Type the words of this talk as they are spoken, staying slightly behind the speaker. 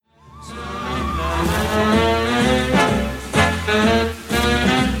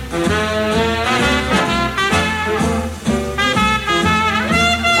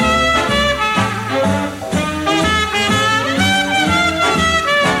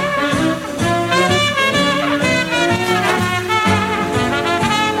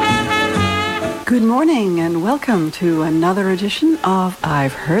morning and welcome to another edition of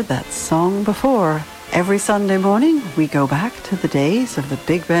I've Heard That Song Before. Every Sunday morning we go back to the days of the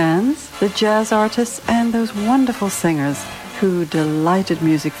big bands, the jazz artists and those wonderful singers who delighted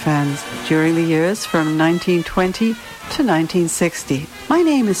music fans during the years from 1920 to 1960. My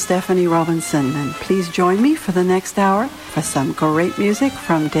name is Stephanie Robinson and please join me for the next hour for some great music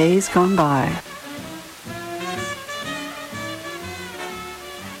from days gone by.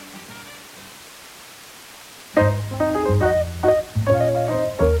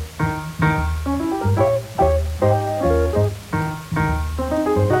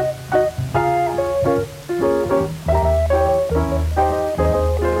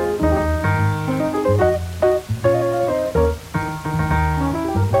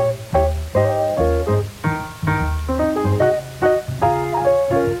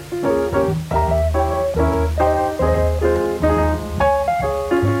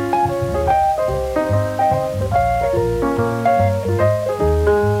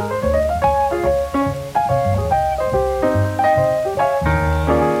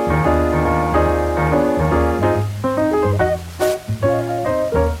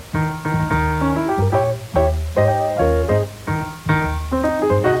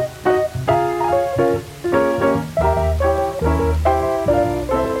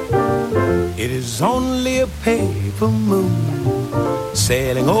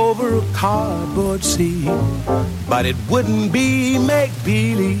 Sailing over a cardboard sea, but it wouldn't be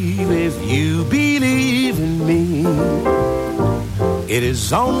make-believe if you believe in me. It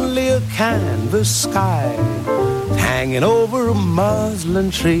is only a canvas sky hanging over a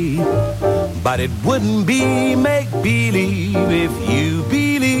muslin tree, but it wouldn't be make-believe if you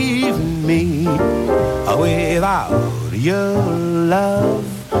believe in me. Without your love,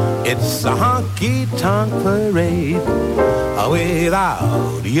 it's a honky-tonk parade.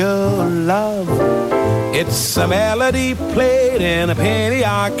 Without your love, it's a melody played in a penny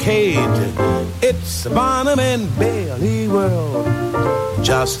arcade. It's a Bonham and Bailey world,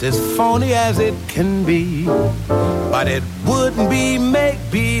 just as phony as it can be. But it wouldn't be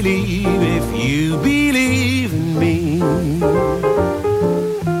make-believe if you believe in me.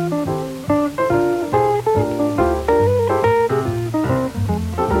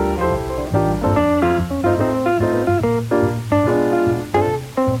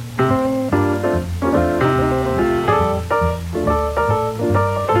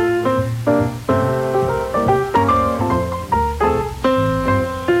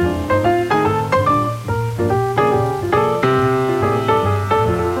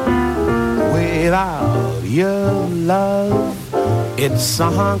 It's a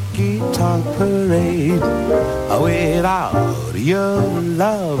honky-tonk parade. Without your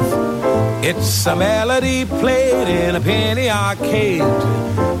love, it's a melody played in a penny arcade.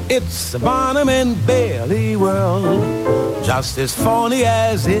 It's a Bonham and Bailey world, just as phony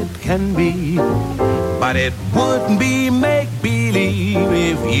as it can be. But it wouldn't be make-believe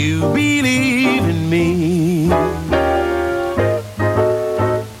if you believe in me.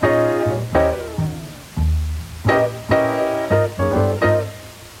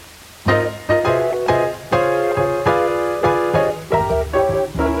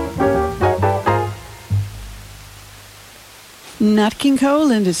 Nat King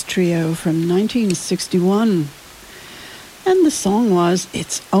Cole and his trio from 1961. And the song was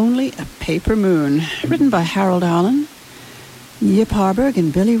It's Only a Paper Moon, written by Harold Allen, Yip Harburg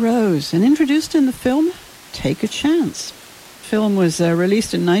and Billy Rose, and introduced in the film Take a Chance. The film was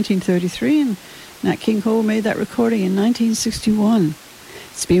released in 1933, and Nat King Cole made that recording in 1961.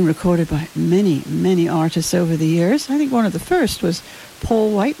 It's been recorded by many, many artists over the years. I think one of the first was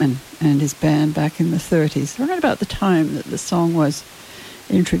Paul Whiteman and his band back in the 30s, right about the time that the song was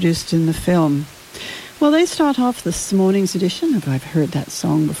introduced in the film. Well, they start off this morning's edition of I've Heard That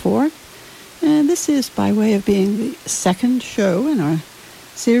Song Before, and this is by way of being the second show in our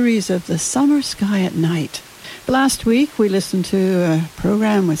series of The Summer Sky at Night. Last week we listened to a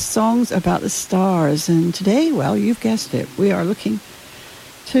program with songs about the stars, and today, well, you've guessed it, we are looking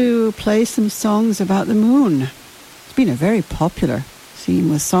to play some songs about the moon. It's been a very popular theme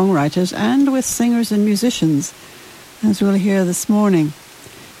with songwriters and with singers and musicians, as we'll hear this morning.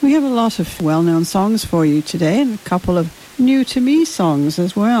 We have a lot of well-known songs for you today, and a couple of new-to-me songs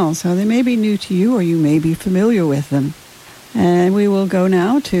as well, so they may be new to you or you may be familiar with them. And we will go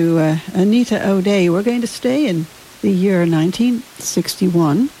now to Anita O'Day. We're going to stay in the year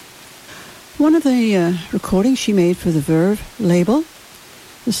 1961. One of the recordings she made for the Verve label.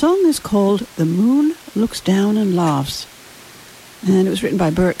 The song is called The Moon Looks Down and Laughs, and it was written by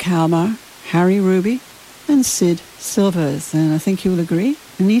Burt Kalmar, Harry Ruby, and Sid Silvers. And I think you'll agree,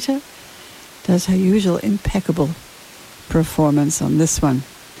 Anita does her usual impeccable performance on this one.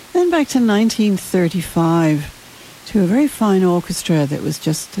 Then back to 1935, to a very fine orchestra that was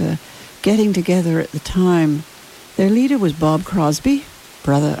just getting together at the time. Their leader was Bob Crosby,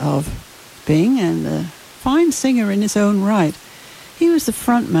 brother of Bing, and a fine singer in his own right. He was the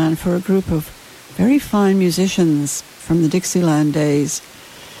front man for a group of very fine musicians from the Dixieland days.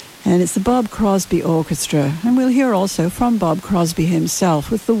 And it's the Bob Crosby Orchestra. And we'll hear also from Bob Crosby himself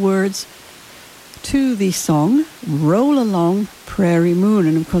with the words to the song, Roll Along Prairie Moon.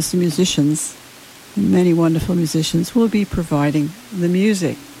 And of course the musicians, many wonderful musicians, will be providing the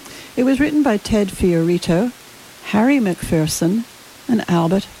music. It was written by Ted Fiorito, Harry McPherson, and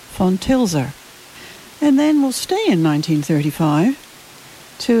Albert von Tilzer. And then we'll stay in 1935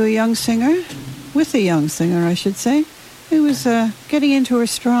 to a young singer, with a young singer, I should say, who was getting into her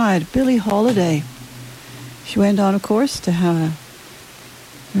stride, Billie Holiday. She went on, of course, to have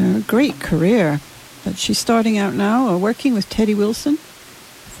a great career, but she's starting out now working with Teddy Wilson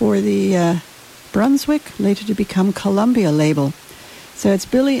for the Brunswick, later to become Columbia label. So it's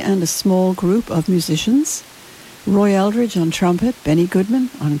Billie and a small group of musicians, Roy Eldridge on trumpet, Benny Goodman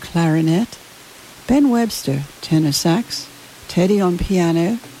on clarinet, Ben Webster, tenor sax, Teddy on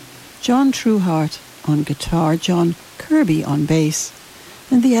piano, John Trueheart on guitar, John Kirby on bass,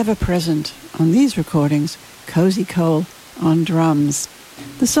 and the ever-present on these recordings, Cozy Cole on drums.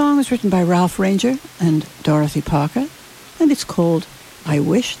 The song was written by Ralph Ranger and Dorothy Parker, and it's called I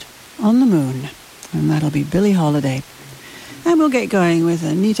Wished on the Moon, and that'll be Billie Holiday. And we'll get going with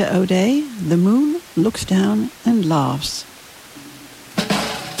Anita O'Day, The Moon Looks Down and Laughs.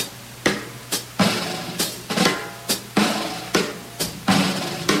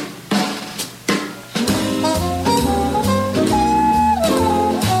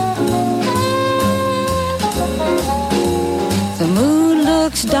 The moon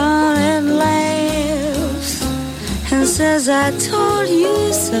looks down and laughs and says, I told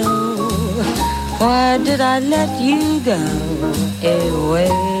you so. Why did I let you go away?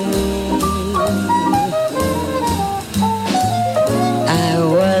 I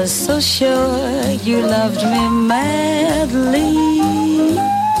was so sure you loved me madly,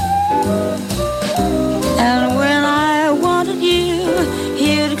 and when I wanted you,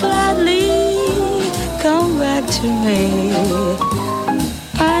 you'd gladly come back to me.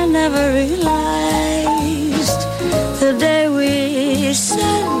 I never realized the day we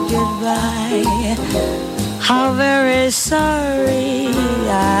said goodbye, how very sorry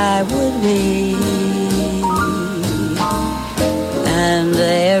I would be. And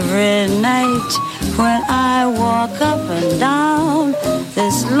every night when I walk up and down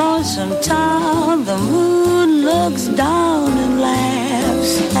this lonesome town, the moon looks down and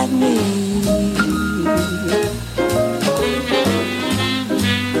laughs at me.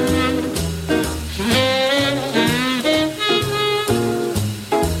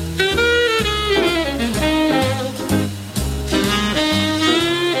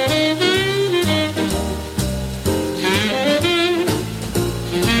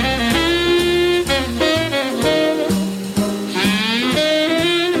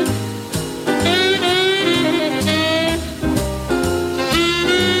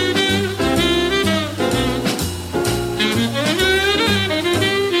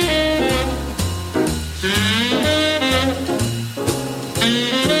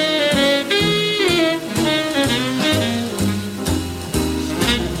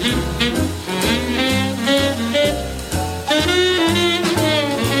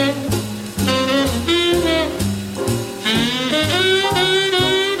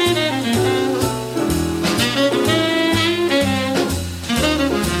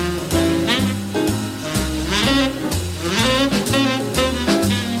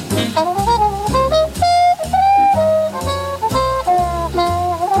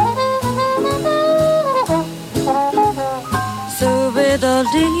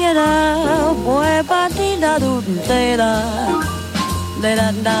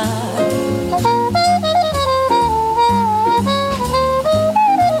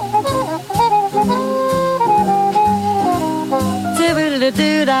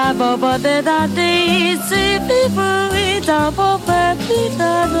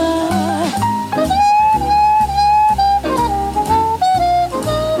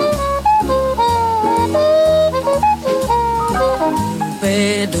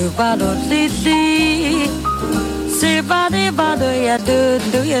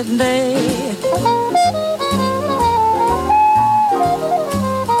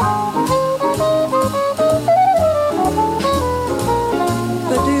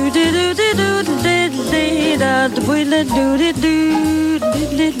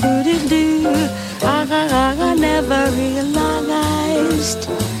 I never realized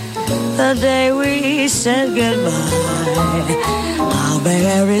the day we said goodbye. I'm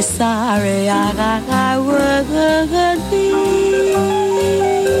very sorry I would be.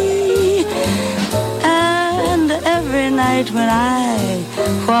 And every night when I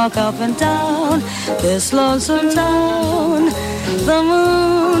walk up and down this lonesome town, the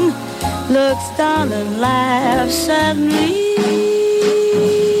moon looks down and laughs at me.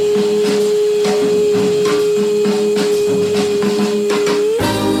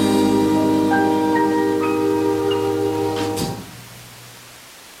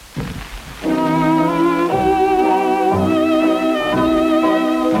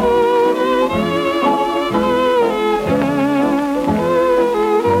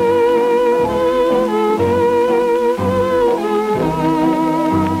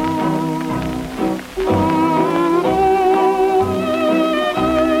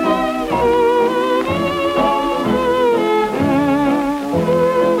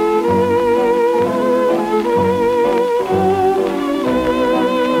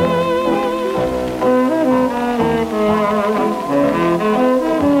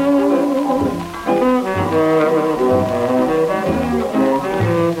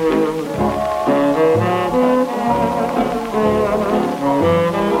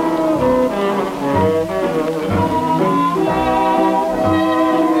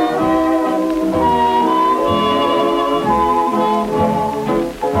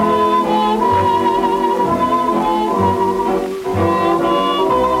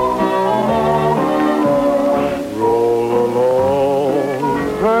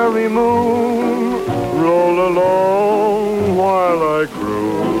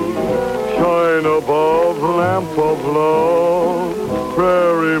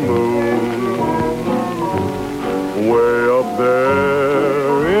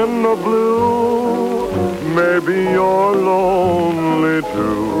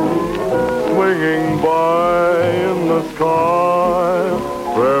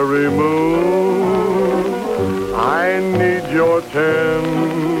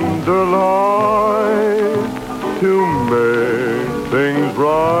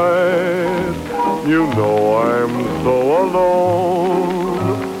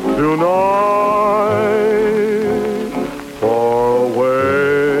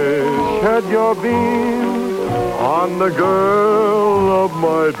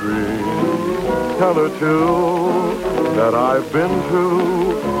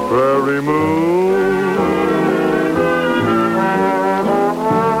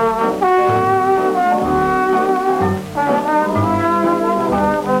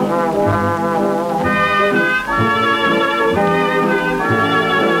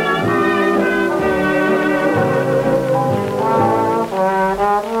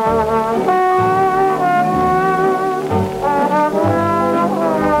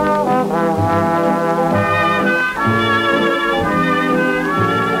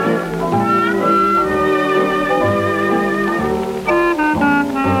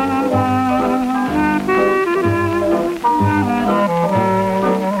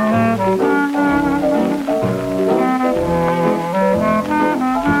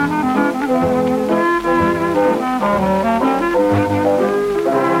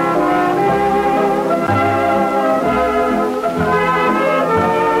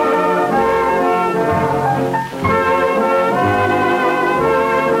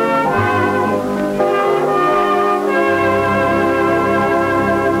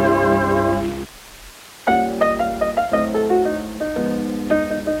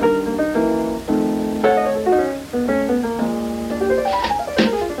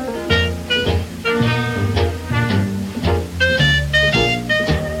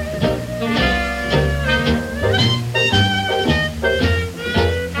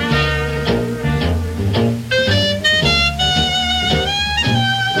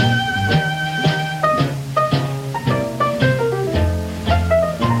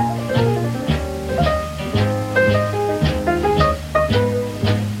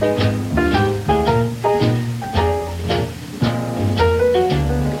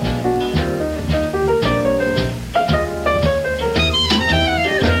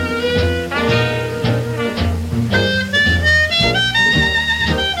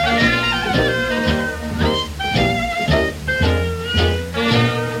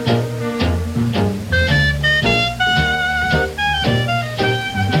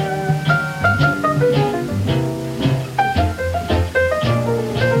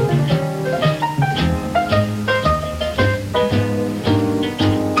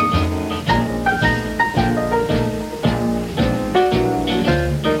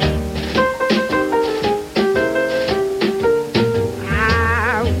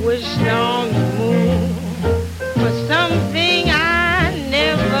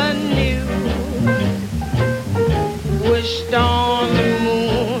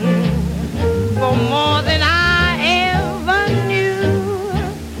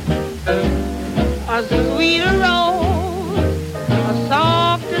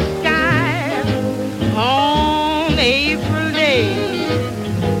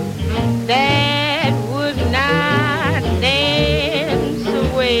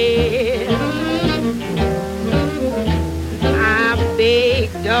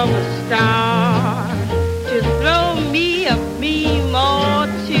 of a star to throw me a beam or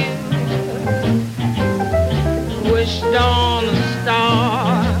two. Wished on a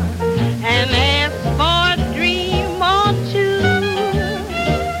star and asked for a dream or two.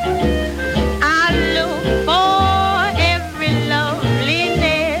 I look for every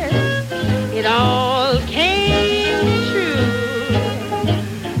loveliness, it all came true.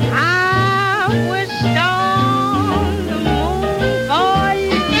 I wished on the moon for you.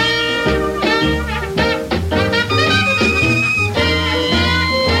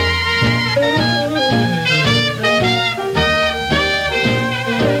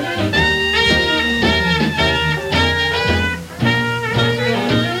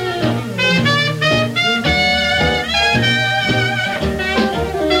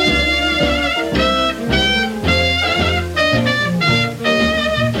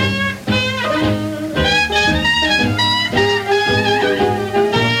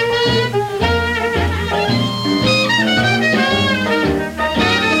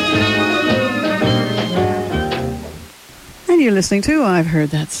 And you're listening to I've Heard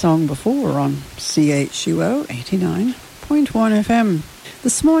That Song Before on CHUO 89.1 FM.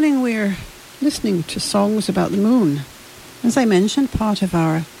 This morning we're listening to songs about the moon. As I mentioned, part of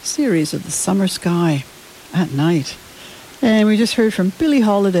our series of the summer sky at night. And we just heard from Billie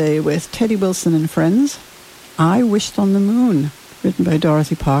Holiday with Teddy Wilson and Friends, I Wished on the Moon, written by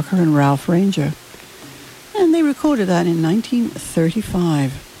Dorothy Parker and Ralph Ranger. And they recorded that in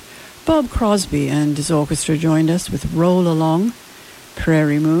 1935. Bob Crosby and his orchestra joined us with Roll Along,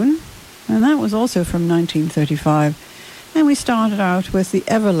 Prairie Moon, and that was also from 1935. And we started out with the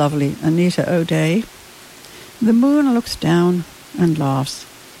ever-lovely Anita O'Day, The Moon Looks Down and Laughs,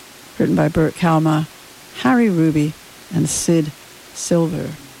 written by Burt Kalmar, Harry Ruby, and Sid Silver.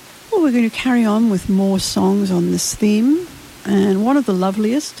 Well, we're going to carry on with more songs on this theme, and one of the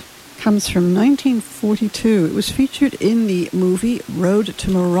loveliest comes from 1942. It was featured in the movie Road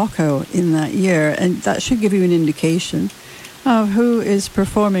to Morocco in that year, and that should give you an indication of who is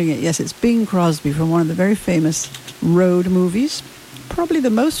performing it. Yes, it's Bing Crosby from one of the very famous road movies, probably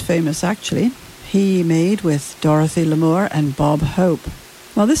the most famous actually, he made with Dorothy Lamour and Bob Hope.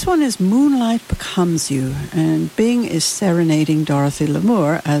 Well, this one is Moonlight Becomes You, and Bing is serenading Dorothy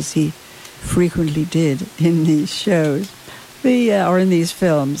Lamour, as he frequently did in these shows, or in these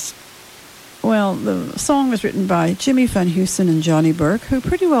films. Well, the song was written by Jimmy Van Heusen and Johnny Burke, who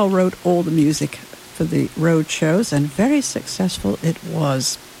pretty well wrote all the music for the road shows, and very successful it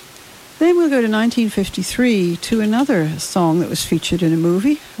was. Then we'll go to 1953 to another song that was featured in a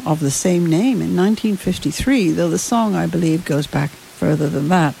movie of the same name in 1953, though the song, I believe, goes back further than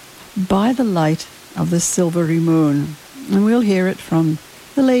that, By the Light of the Silvery Moon. And we'll hear it from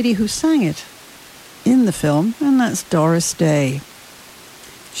the lady who sang it in the film, and that's Doris Day.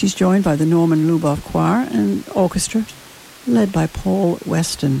 She's joined by the Norman Luboff Choir and Orchestra, led by Paul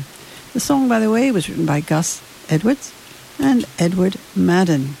Weston. The song, by the way, was written by Gus Edwards and Edward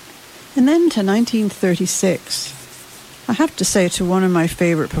Madden. And then to 1936. I have to say to one of my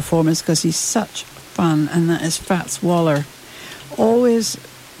favourite performers, because he's such fun, and that is Fats Waller. Always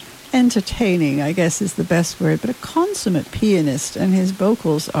entertaining, I guess is the best word, but a consummate pianist, and his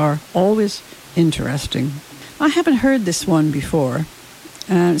vocals are always interesting. I haven't heard this one before.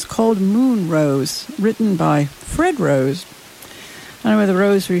 It's called Moon Rose, written by Fred Rose. I don't know whether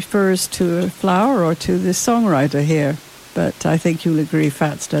Rose refers to a flower or to the songwriter here, but I think you'll agree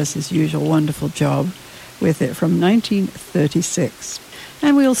Fats does his usual wonderful job with it, from 1936.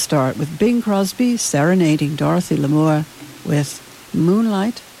 And we'll start with Bing Crosby serenading Dorothy Lamour with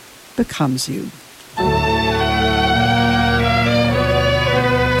Moonlight Becomes You.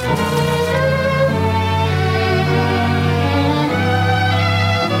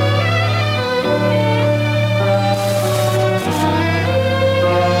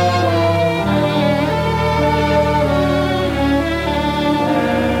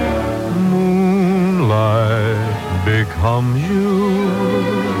 Becomes you,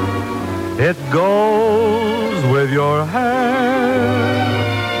 it goes with your hair.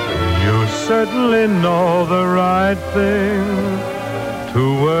 You certainly know the right thing to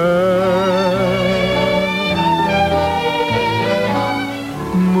wear.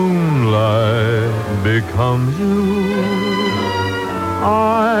 Moonlight becomes you,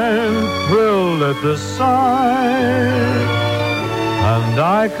 I'm thrilled at the sight, and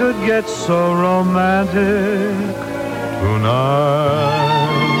I could get so romantic tonight.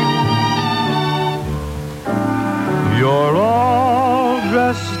 You're all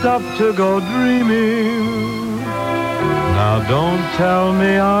dressed up to go dreaming. Now don't tell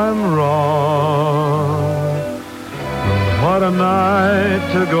me I'm wrong. What a night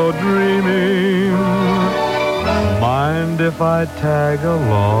to go dreaming. Mind if I tag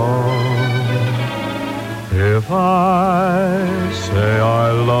along? If I say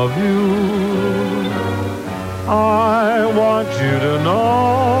I love you, I want you to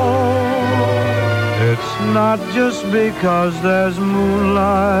know it's not just because there's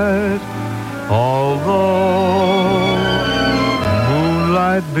moonlight, although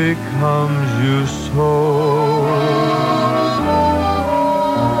moonlight becomes you so.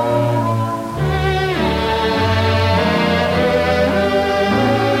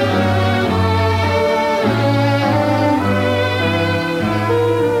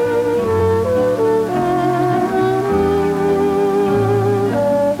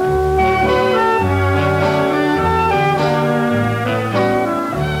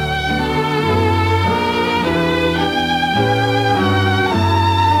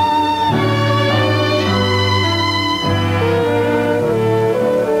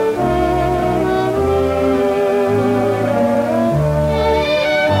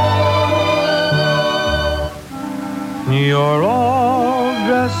 You're all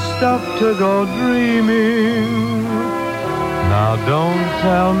dressed up to go dreaming. Now don't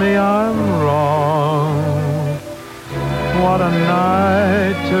tell me I'm wrong. What a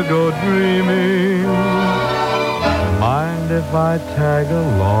night to go dreaming. Mind if I tag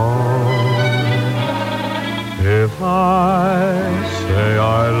along? If I say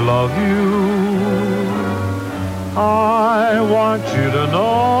I love you, I want you to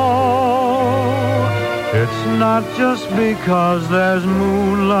know it's not just because there's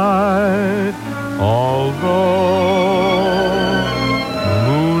moonlight, although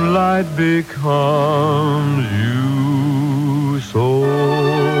moonlight becomes you so.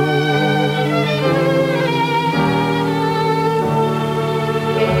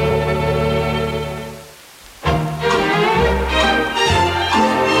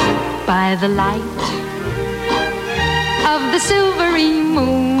 By the light of the silvery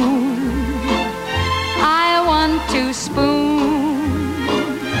moon, I want to spoon.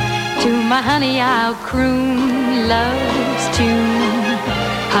 To my honey I'll croon love's tune.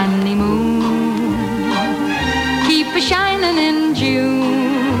 Honeymoon, keep a shining in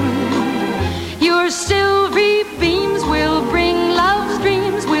June. Your silvery beams will bring love's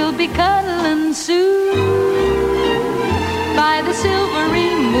dreams. We'll be cuddling soon by the silvery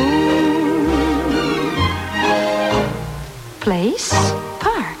moon. Place,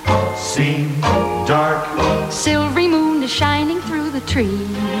 park, Scene, dark, silvery moon is shining through the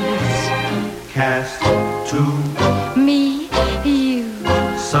trees. cast, two, Me, you,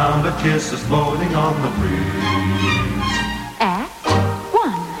 sound of kisses floating on the breeze. Act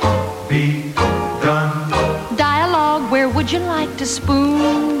 1. Begun, Dialogue, where would you like to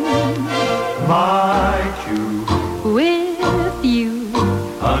spoon? my cue, With you.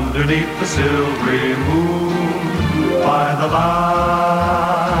 underneath the silvery moon, by the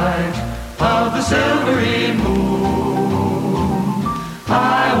light of the silvery moon,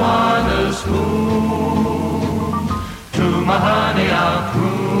 I want a spoon. To my honey I'll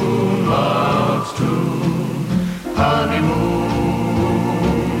croon love's tune.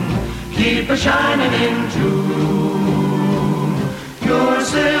 Honeymoon, keep a shining in June. Your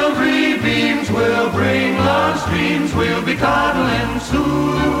silvery beams will bring love's dreams. We'll be cuddling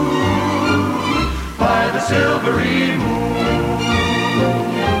soon by the silvery moon.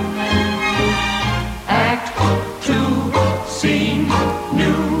 Act 2, scene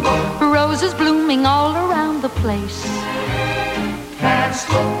new. Roses blooming all around the place. Cast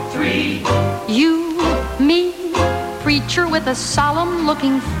 3, You, me, preacher with a solemn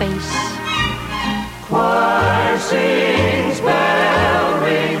looking face. choir sings, bell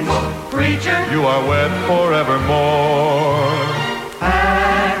rings. Preacher, you are wed forevermore.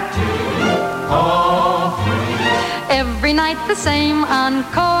 Act 2, all 3. Every night the same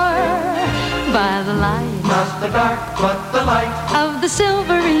encore by the light Not the dark, but the light. of the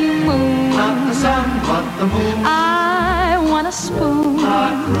silvery moon. Not the sun, but the moon. I want a spoon.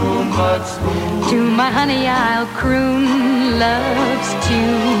 Not room, but spoon. To my honey I'll croon love's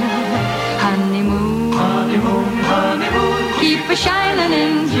tune. Honeymoon, Honeymoon, honeymoon. keep a shining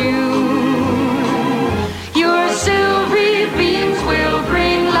in June. Your silvery beams will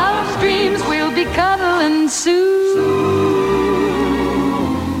bring love's dreams. We'll be cuddling soon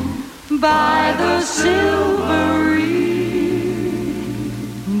by the silvery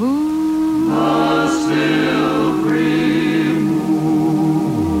moon. The silvery moon.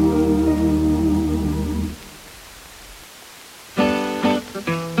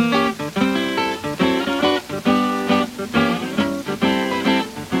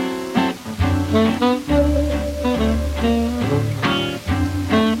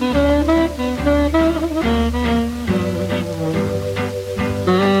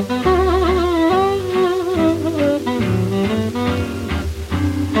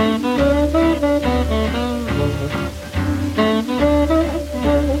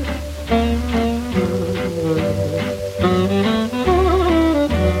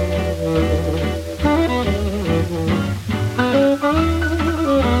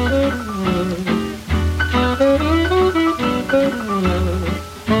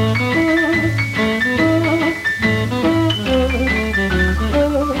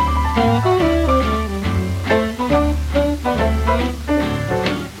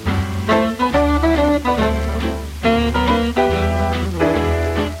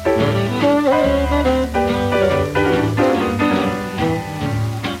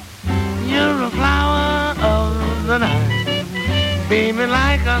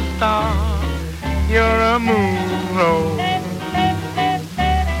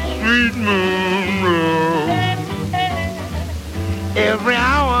 sweet moon road. Every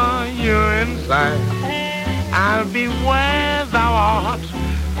hour you're in sight, I'll be where thou art,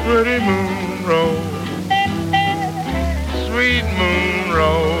 pretty moon road. Sweet moon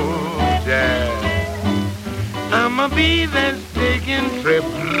road, yeah. I'ma be there taking trip,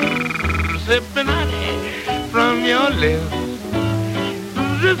 sipping honey from your lips.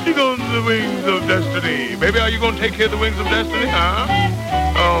 Drifting on the wings of destiny. Baby, are you gonna take care of the wings of destiny, huh?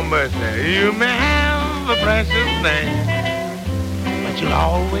 Oh, mercy. You may have a precious name, but you'll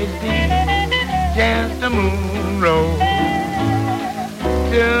always be just a moon road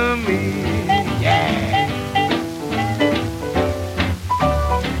to me, yeah.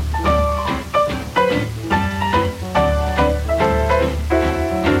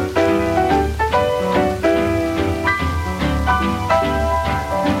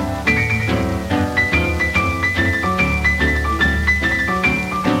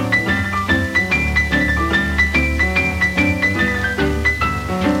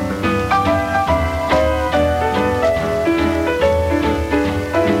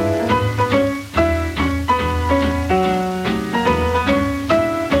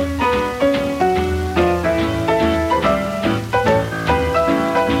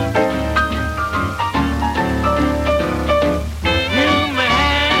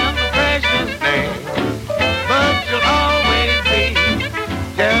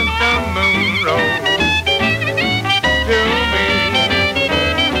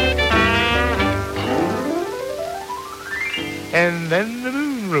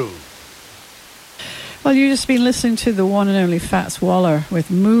 Just been listening to the one and only Fats Waller with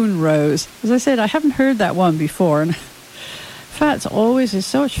Moon Rose. As I said, I haven't heard that one before, and Fats always is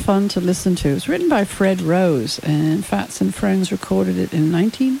so much fun to listen to. It's written by Fred Rose, and Fats and Friends recorded it in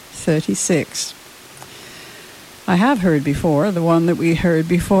 1936. I have heard before, the one that we heard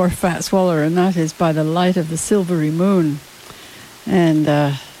before Fats Waller, and that is By the Light of the Silvery Moon, and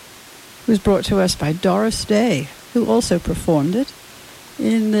was brought to us by Doris Day, who also performed it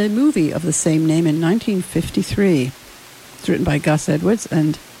in the movie of the same name in 1953. It's written by Gus Edwards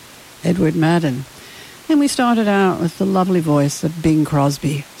and Edward Madden. And we started out with the lovely voice of Bing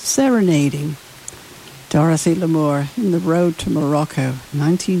Crosby, serenading Dorothy Lamour in The Road to Morocco,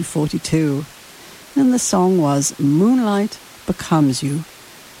 1942. And the song was Moonlight Becomes You,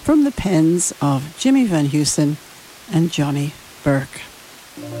 from the pens of Jimmy Van Heusen and Johnny Burke.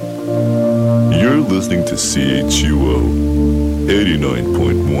 You're listening to CHUO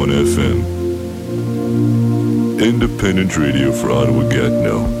 89.1 FM. Independent radio for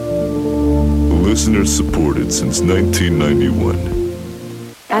Ottawa-Gatineau. Listener supported since 1991.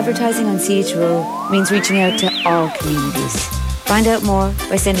 Advertising on CHUO means reaching out to all communities. Find out more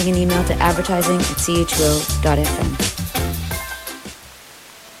by sending an email to advertising@chuo.fm.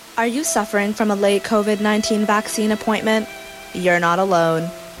 Are you suffering from a late COVID-19 vaccine appointment? You're not alone.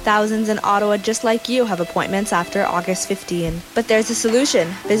 Thousands in Ottawa just like you have appointments after August 15. But there's a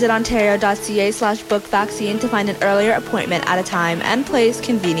solution. Visit ontario.ca/book vaccine to find an earlier appointment at a time and place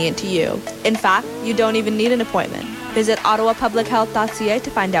convenient to you. In fact, you don't even need an appointment. Visit ottawapublichealth.ca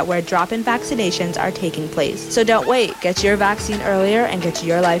to find out where drop-in vaccinations are taking place. So don't wait. Get your vaccine earlier and get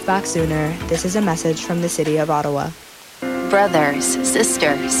your life back sooner. This is a message from the City of Ottawa. Brothers,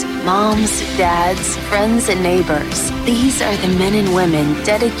 sisters, moms, dads, friends, and neighbors. These are the men and women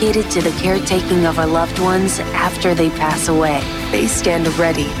dedicated to the caretaking of our loved ones after they pass away. They stand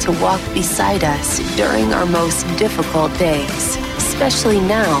ready to walk beside us during our most difficult days, especially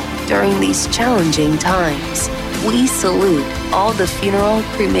now during these challenging times. We salute all the funeral,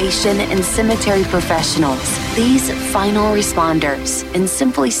 cremation, and cemetery professionals, these final responders, and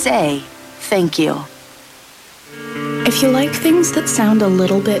simply say, thank you. If you like things that sound a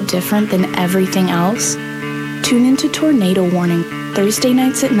little bit different than everything else, tune into Tornado Warning, Thursday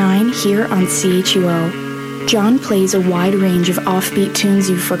nights at 9 here on CHUO. John plays a wide range of offbeat tunes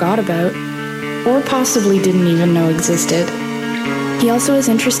you forgot about, or possibly didn't even know existed. He also has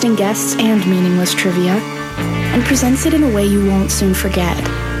interesting guests and meaningless trivia, and presents it in a way you won't soon forget.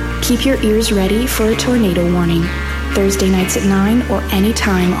 Keep your ears ready for a Tornado Warning, Thursday nights at 9 or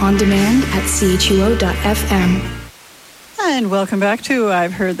anytime on demand at chuo.fm. And welcome back to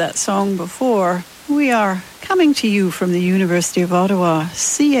I've Heard That Song Before. We are coming to you from the University of Ottawa,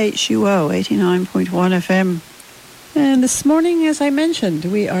 CHUO 89.1 FM. And this morning, as I mentioned,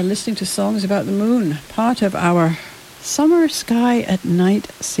 we are listening to songs about the moon, part of our Summer Sky at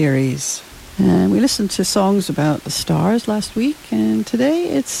Night series. And we listened to songs about the stars last week, and today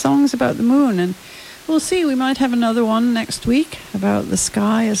it's songs about the moon. And we'll see, we might have another one next week about the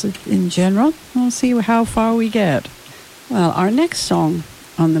sky in general. We'll see how far we get. Well, our next song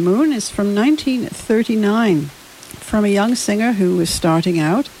on the Moon is from 1939, from a young singer who was starting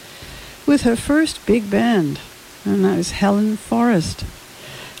out with her first big band, and that was Helen Forrest.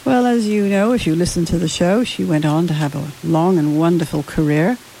 Well, as you know, if you listen to the show, she went on to have a long and wonderful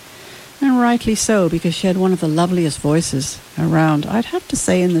career, and rightly so, because she had one of the loveliest voices around. I'd have to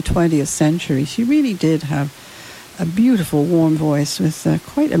say in the 20th century, she really did have a beautiful, warm voice with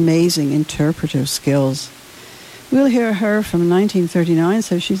quite amazing interpretive skills. We'll hear her from 1939,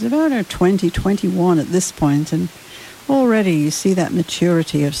 so she's about her 21 at this point, and already you see that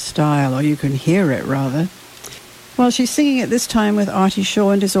maturity of style, or you can hear it rather. Well, she's singing at this time with Artie Shaw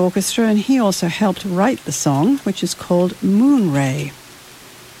and his orchestra, and he also helped write the song, which is called Moonray.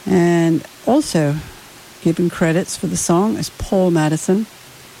 And also given credits for the song as Paul Madison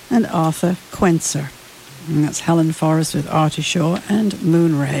and Arthur Quenzer. And that's Helen Forrest with Artie Shaw and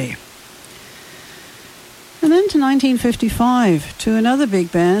Moonray. And then to 1955, to another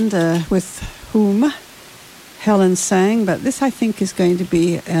big band with whom Helen sang, but this I think is going to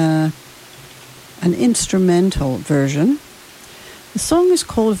be an instrumental version. The song is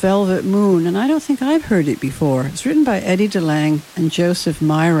called Velvet Moon, and I don't think I've heard it before. It's written by Eddie DeLange and Joseph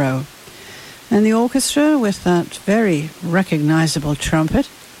Miro. And the orchestra with that very recognizable trumpet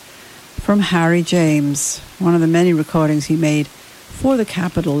from Harry James, one of the many recordings he made for the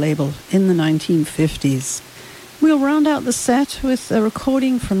Capitol label in the 1950s. We'll round out the set with a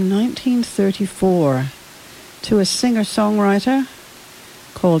recording from 1934 to a singer-songwriter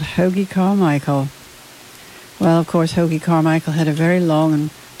called Hoagy Carmichael. Well, of course, Hoagy Carmichael had a very long and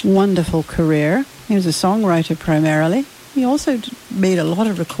wonderful career. He was a songwriter primarily. He also made a lot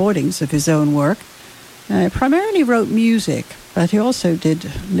of recordings of his own work. Primarily wrote music, but he also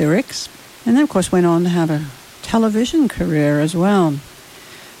did lyrics. And then, of course, went on to have a television career as well.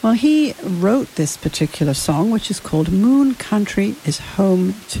 Well, he wrote this particular song, which is called Moon Country is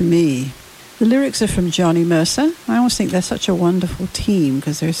Home to Me. The lyrics are from Johnny Mercer. I always think they're such a wonderful team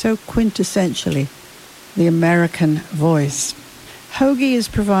because they're so quintessentially the American voice. Hoagy is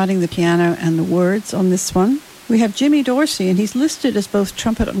providing the piano and the words on this one. We have Jimmy Dorsey, and he's listed as both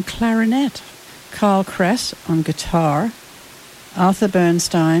trumpet and clarinet. Carl Kress on guitar. Arthur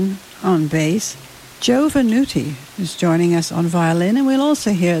Bernstein on bass. Joe Venuti is joining us on violin, and we'll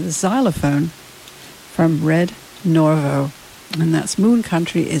also hear the xylophone from Red Norvo. And that's Moon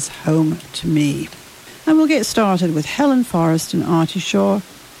Country is Home to Me. And we'll get started with Helen Forrest and Artie Shaw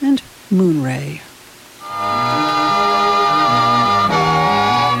and Moonray.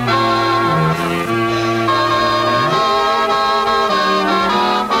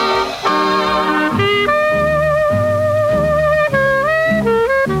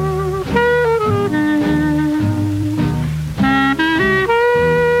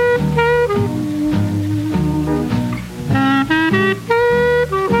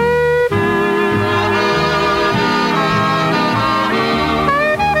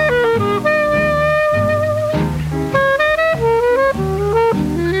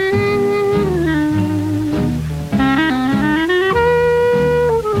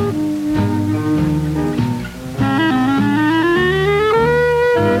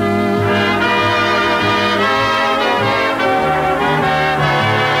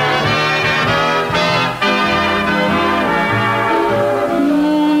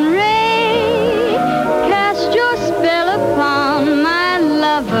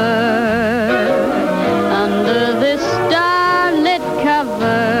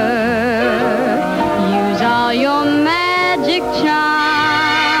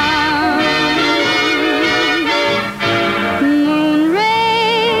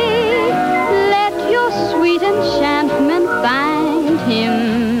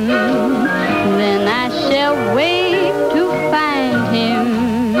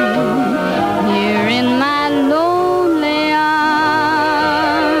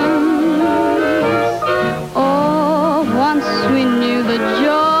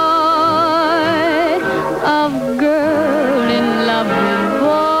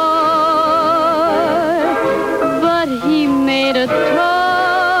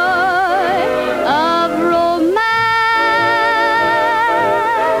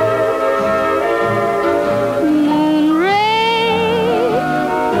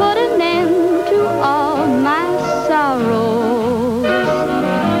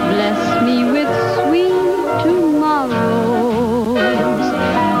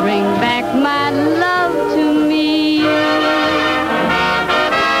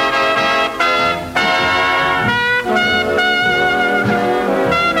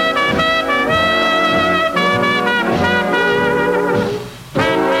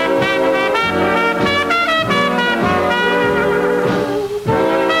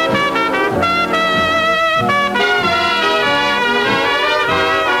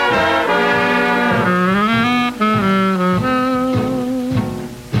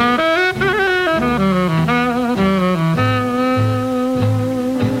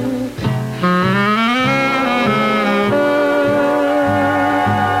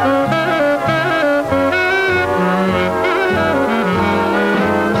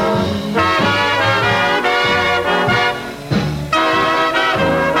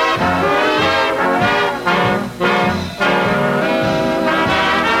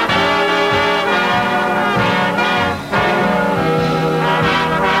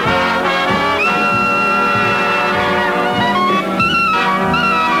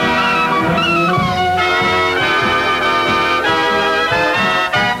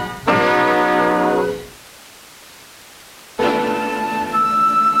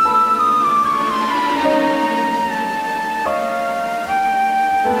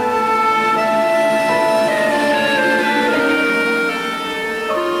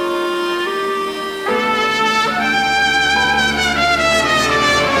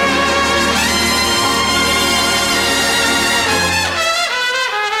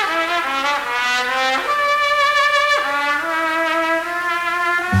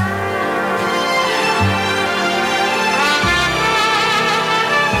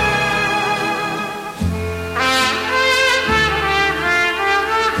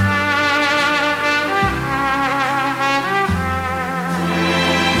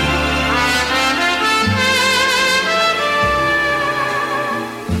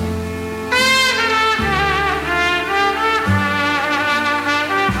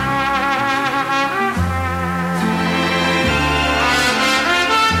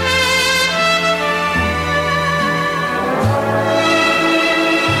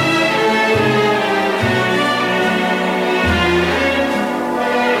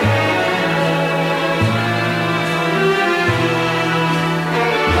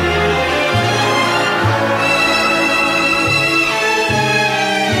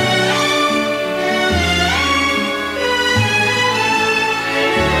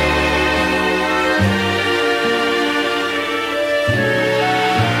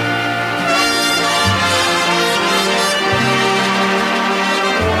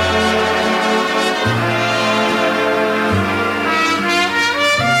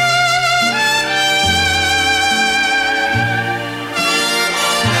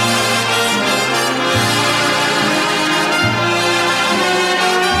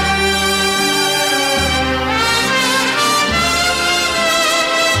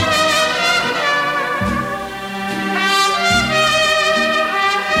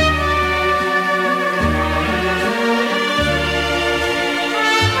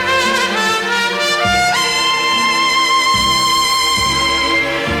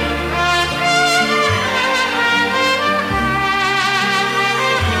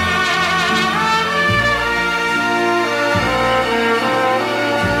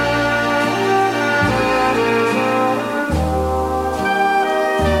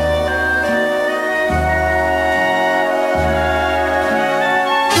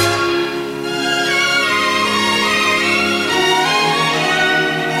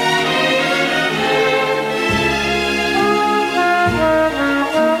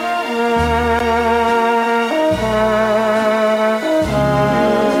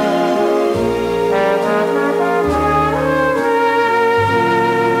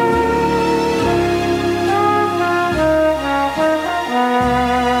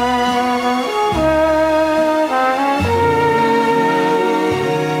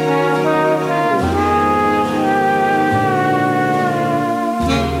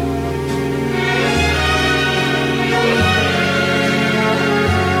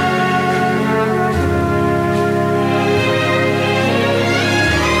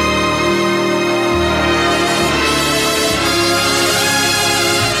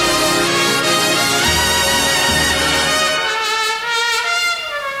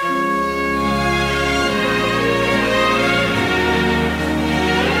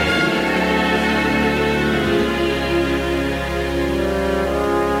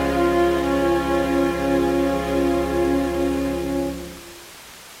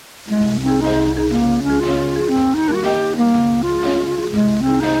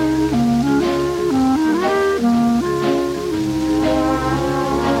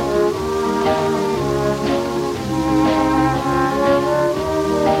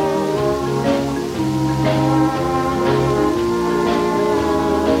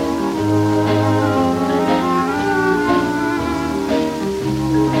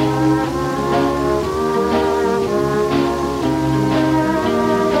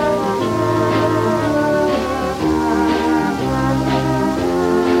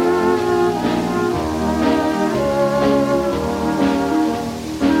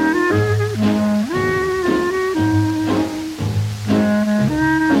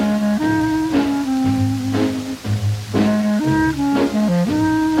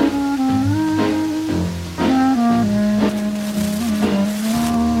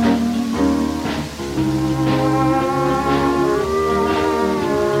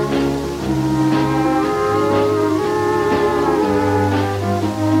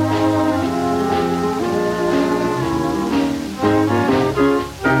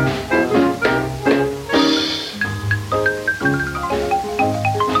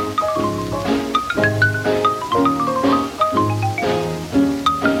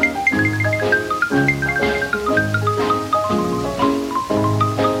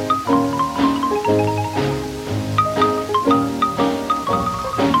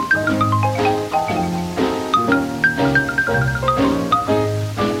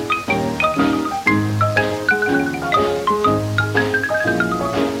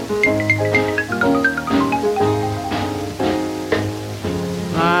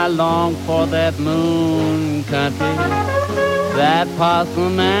 I long for that moon country, that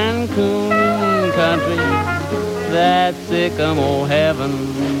possum and coon country, that sycamore heaven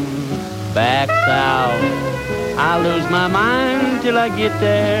back south. I lose my mind till I get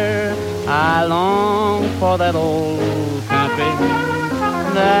there. I long for that old country,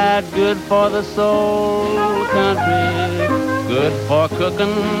 that good for the soul country, good for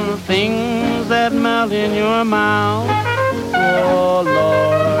cooking things that melt in your mouth. Oh Lord,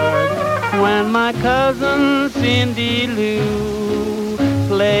 when my cousin Cindy Lou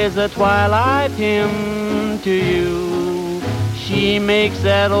plays a twilight hymn to you, she makes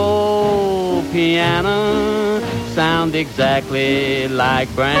that old piano sound exactly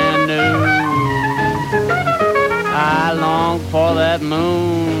like brand new. I long for that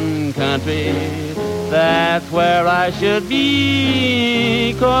moon country, that's where I should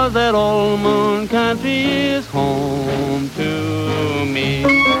be, 'cause that old moon country is home to me.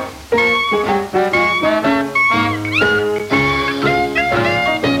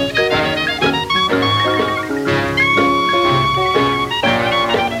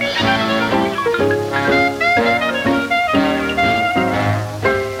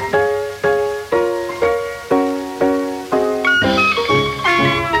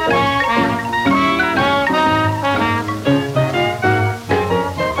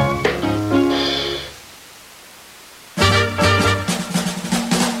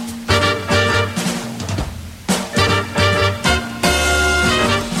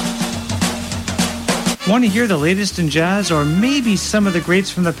 Want to hear the latest in jazz or maybe some of the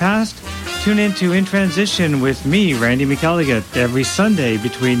greats from the past? Tune into In Transition with me, Randy McElligott, every Sunday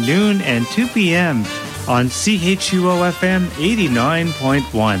between noon and 2 p.m. on CHUO-FM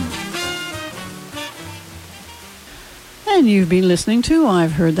 89.1. And you've been listening to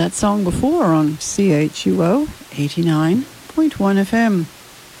I've Heard That Song Before on CHUO 89.1 FM.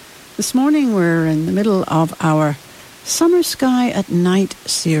 This morning we're in the middle of our Summer Sky at Night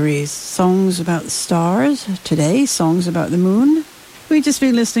series. Songs about the stars. Today, songs about the moon. We've just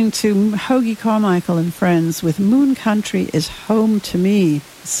been listening to Hoagy, Carmichael and Friends with Moon Country is Home to Me,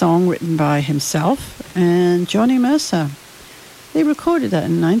 a song written by himself and Johnny Mercer. They recorded that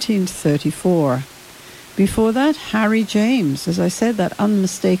in 1934. Before that, Harry James. As I said, that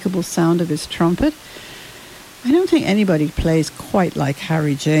unmistakable sound of his trumpet. I don't think anybody plays quite like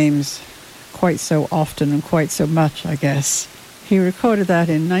Harry James, quite so often and quite so much, I guess. He recorded that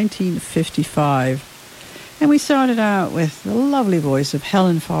in 1955. And we started out with the lovely voice of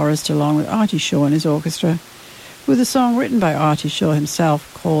Helen Forrest along with Artie Shaw and his orchestra with a song written by Artie Shaw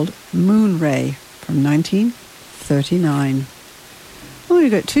himself called Moonray from 1939. Well,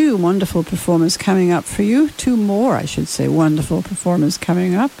 we've got two wonderful performers coming up for you. Two more, I should say, wonderful performers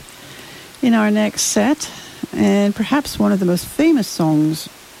coming up in our next set. And perhaps one of the most famous songs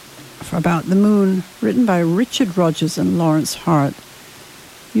about the moon, written by Richard Rodgers and Lawrence Hart.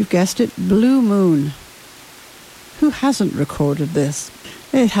 You've guessed it, Blue Moon. Who hasn't recorded this?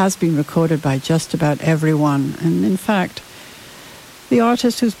 It has been recorded by just about everyone. And in fact, the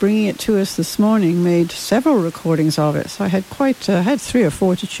artist who's bringing it to us this morning made several recordings of it. So I had had 3 or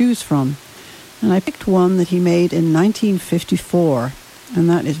 4 to choose from. And I picked one that he made in 1954. And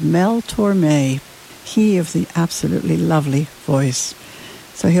that is Mel Tormé. He of the absolutely lovely voice.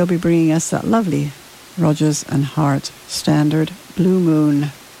 So he'll be bringing us that lovely Rodgers and Hart standard, Blue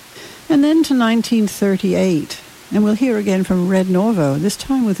Moon. And then to 1938, and we'll hear again from Red Norvo, this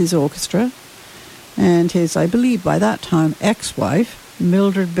time with his orchestra, and his, I believe by that time, ex-wife,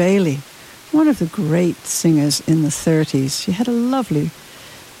 Mildred Bailey, one of the great singers in the 30s. She had a lovely,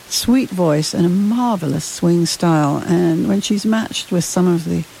 sweet voice and a marvelous swing style, and when she's matched with some of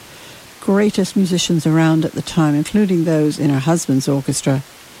the greatest musicians around at the time, including those in her husband's orchestra,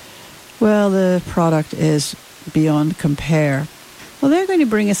 well, the product is beyond compare. Well, they're going to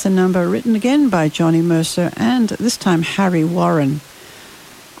bring us a number written again by Johnny Mercer and this time Harry Warren.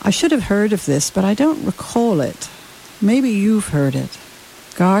 I should have heard of this, but I don't recall it. Maybe you've heard it.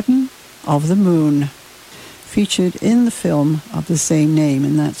 Garden of the Moon, featured in the film of the same name,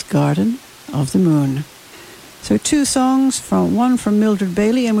 and that's Garden of the Moon. So 2 songs, one from Mildred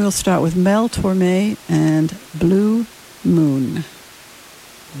Bailey, and we'll start with Mel Tormé and Blue Moon.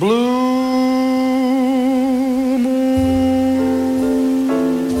 Blue moon,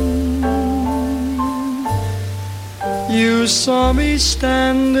 you saw me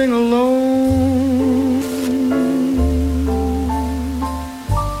standing alone,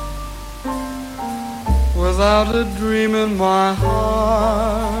 without a dream in my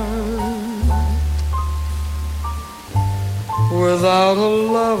heart, without a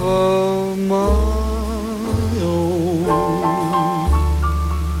love of my own.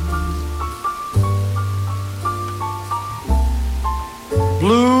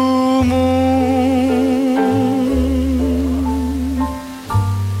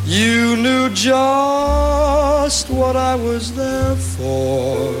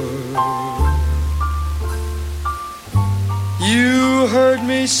 heard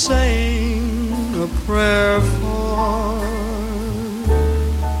me sing a prayer for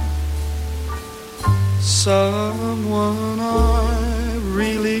someone I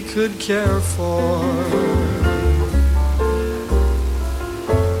really could care for.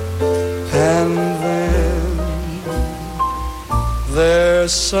 And then there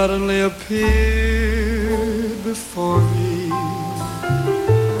suddenly appeared before me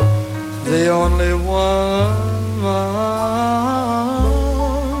the only one my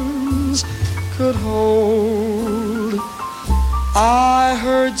arms could hold. I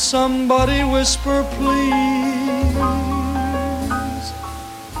heard somebody whisper, please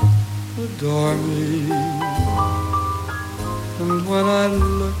adore me. And when I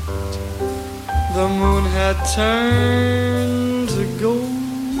looked, the moon had turned to gold.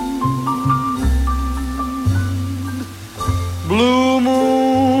 Blue moon,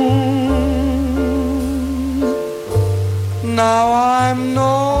 now I'm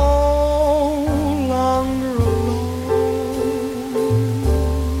no longer alone,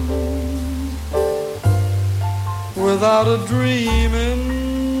 without a dream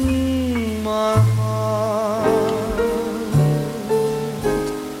in my heart,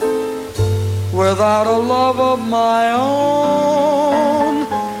 without a love of my own,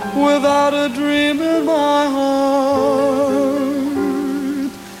 without a dream in my heart,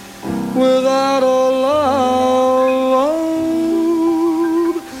 without a love of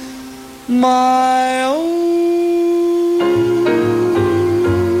my own.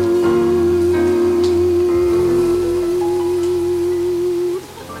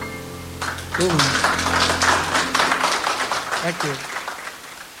 Thank you.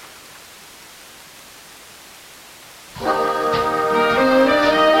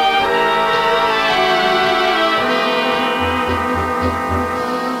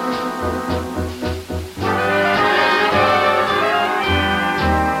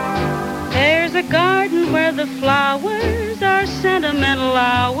 Flowers are sentimental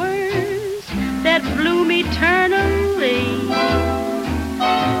hours that bloom eternally.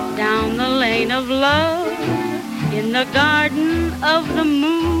 Down the lane of love, in the garden of the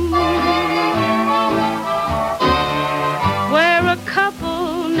moon, where a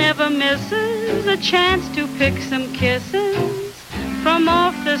couple never misses a chance to pick some kisses from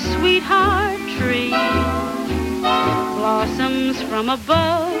off the sweetheart tree. Blossoms from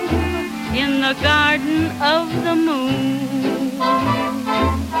above in the garden of the moon.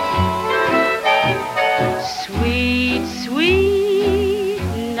 Sweet, sweet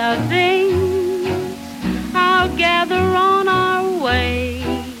nothings I'll gather on our way.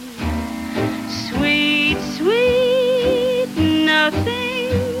 Sweet, sweet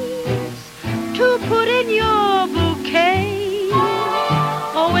nothings to put in your bouquet.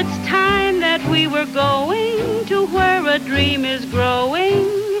 Oh, it's time that we were going to where a dream is growing.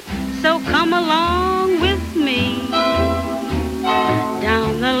 So come along with me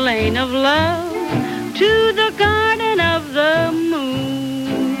down the lane of love to the garden of the moon.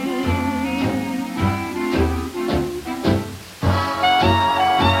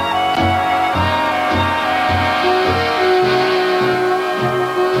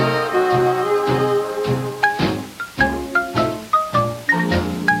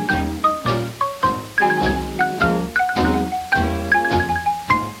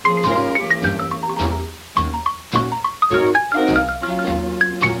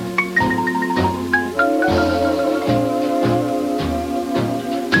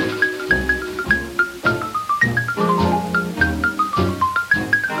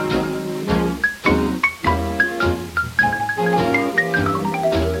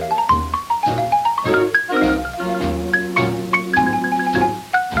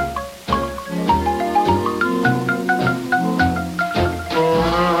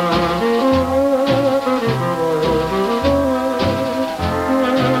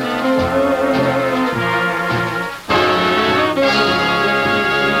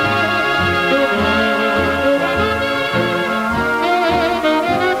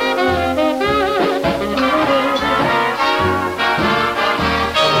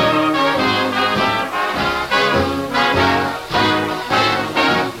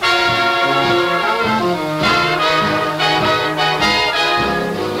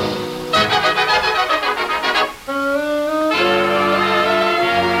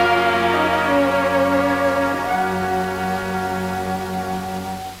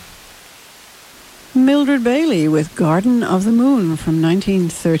 Mildred Bailey with Garden of the Moon from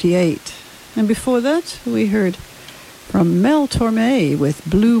 1938. And before that, we heard from Mel Tormé with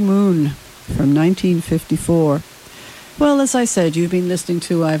Blue Moon from 1954. Well, as I said, you've been listening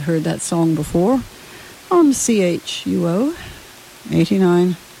to I've Heard That Song Before on CHUO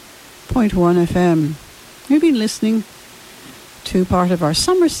 89.1 FM. We've been listening to part of our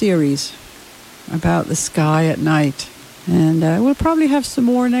summer series about the sky at night. And we'll probably have some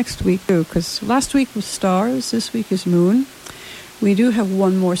more next week too, because last week was stars, this week is moon. We do have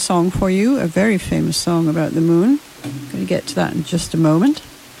one more song for you, a very famous song about the moon. I'm going to get to that in just a moment.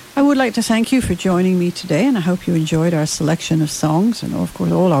 I would like to thank you for joining me today, and I hope you enjoyed our selection of songs and, of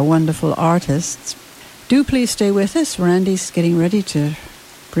course, all our wonderful artists. Do please stay with us. Randy's getting ready to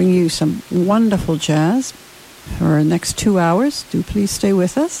bring you some wonderful jazz for the next 2 hours. Do please stay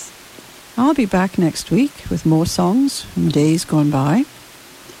with us. I'll be back next week with more songs from days gone by.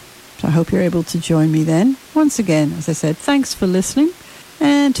 So I hope you're able to join me then. Once again, as I said, thanks for listening.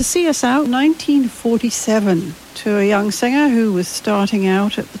 And to see us out, 1947, to a young singer who was starting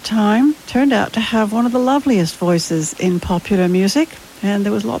out at the time, turned out to have one of the loveliest voices in popular music. And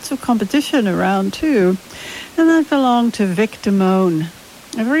there was lots of competition around too. And that belonged to Vic Damone.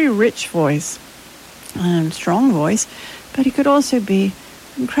 A very rich voice and strong voice, but he could also be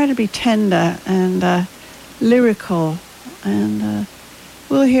incredibly tender and lyrical. And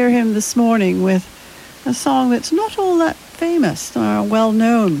we'll hear him this morning with a song that's not all that famous or well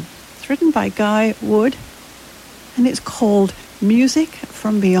known. It's written by Guy Wood, and it's called Music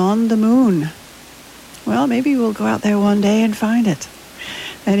from Beyond the Moon. Well, maybe we'll go out there one day and find it.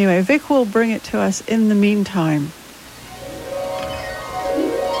 Anyway, Vic will bring it to us in the meantime.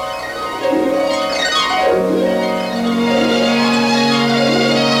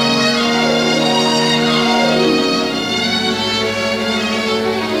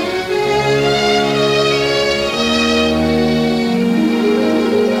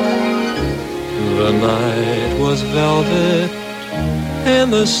 The night was velvet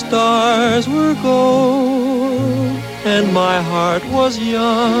and the stars were gold, and my heart was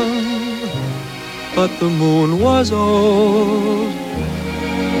young, but the moon was old.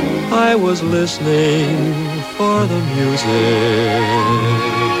 I was listening for the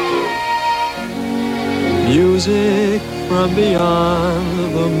music from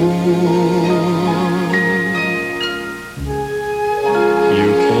beyond the moon.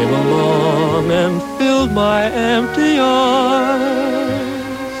 You came along and filled my empty arms,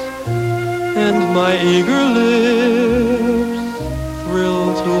 and my eager lips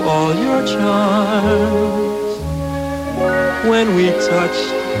thrilled to all your charms. When we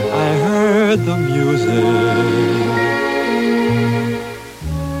touched, I heard the music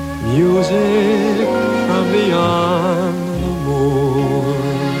from beyond the moon.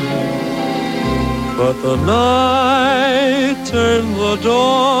 But the night turned the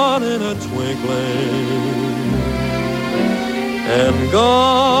dawn in a twinkling, and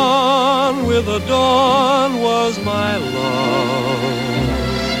gone with the dawn was my love.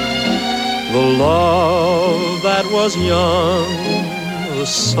 The love that was young, the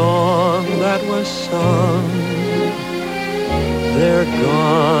song that was sung, they're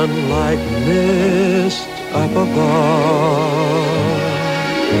gone like mist up above.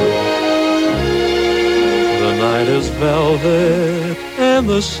 The night is velvet and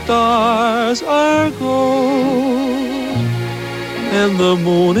the stars are gold, and the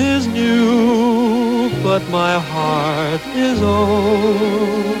moon is new, but my heart is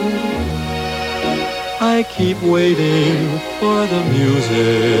old. I keep waiting for the music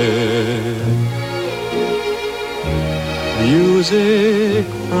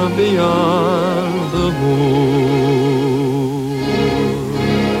from beyond the moon.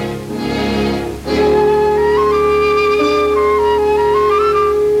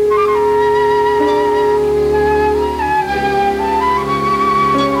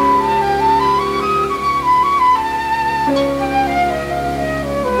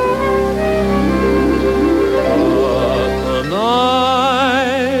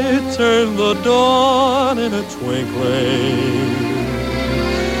 The dawn in a twinkling,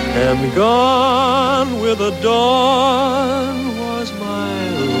 and gone with the dawn was my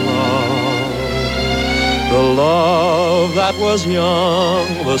love. The love that was young,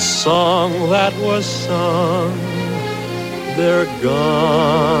 the song that was sung, they're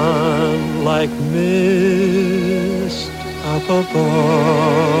gone like mist up above.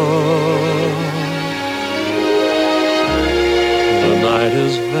 The night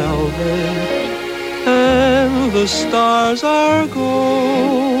is velvet and the stars are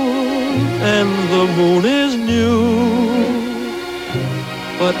gold, and the moon is new,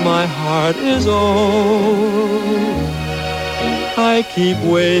 but my heart is old. I keep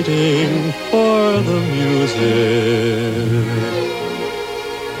waiting for the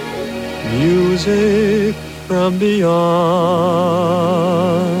music from beyond